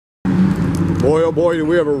Boy, oh boy, do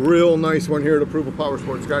we have a real nice one here at Approval Power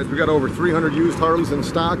Sports, guys. We got over 300 used Harleys in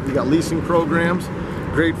stock. We got leasing programs,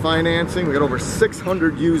 great financing. We got over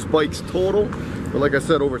 600 used bikes total. But like I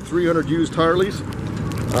said, over 300 used Harleys.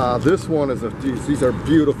 This one is geez, these are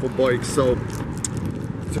beautiful bikes. So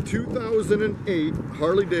it's a 2008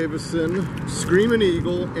 Harley Davidson Screaming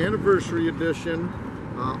Eagle Anniversary Edition,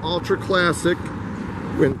 Ultra Classic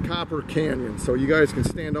in Copper Canyon. So you guys can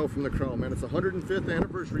stand out from the crowd, man. It's a 105th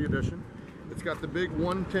Anniversary Edition. It's got the big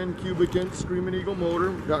 110 cubic inch Screaming Eagle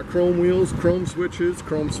motor. Got chrome wheels, chrome switches,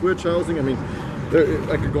 chrome switch housing. I mean,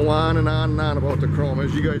 I could go on and on and on about the chrome.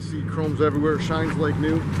 As you guys see, chrome's everywhere. It shines like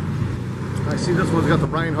new. I see this one's got the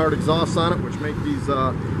Reinhardt exhaust on it, which make these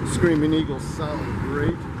Screaming Eagles sound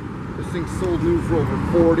great. This thing's sold new for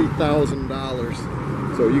over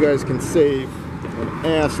 $40,000. So you guys can save an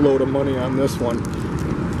ass load of money on this one.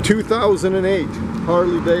 2008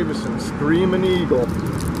 Harley Davidson Screaming Eagle.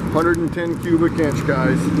 110 cubic inch,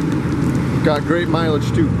 guys. Got great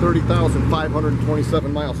mileage too,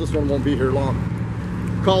 30,527 miles. This one won't be here long.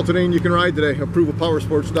 Call today and you can ride today.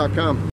 ApprovalPowersports.com.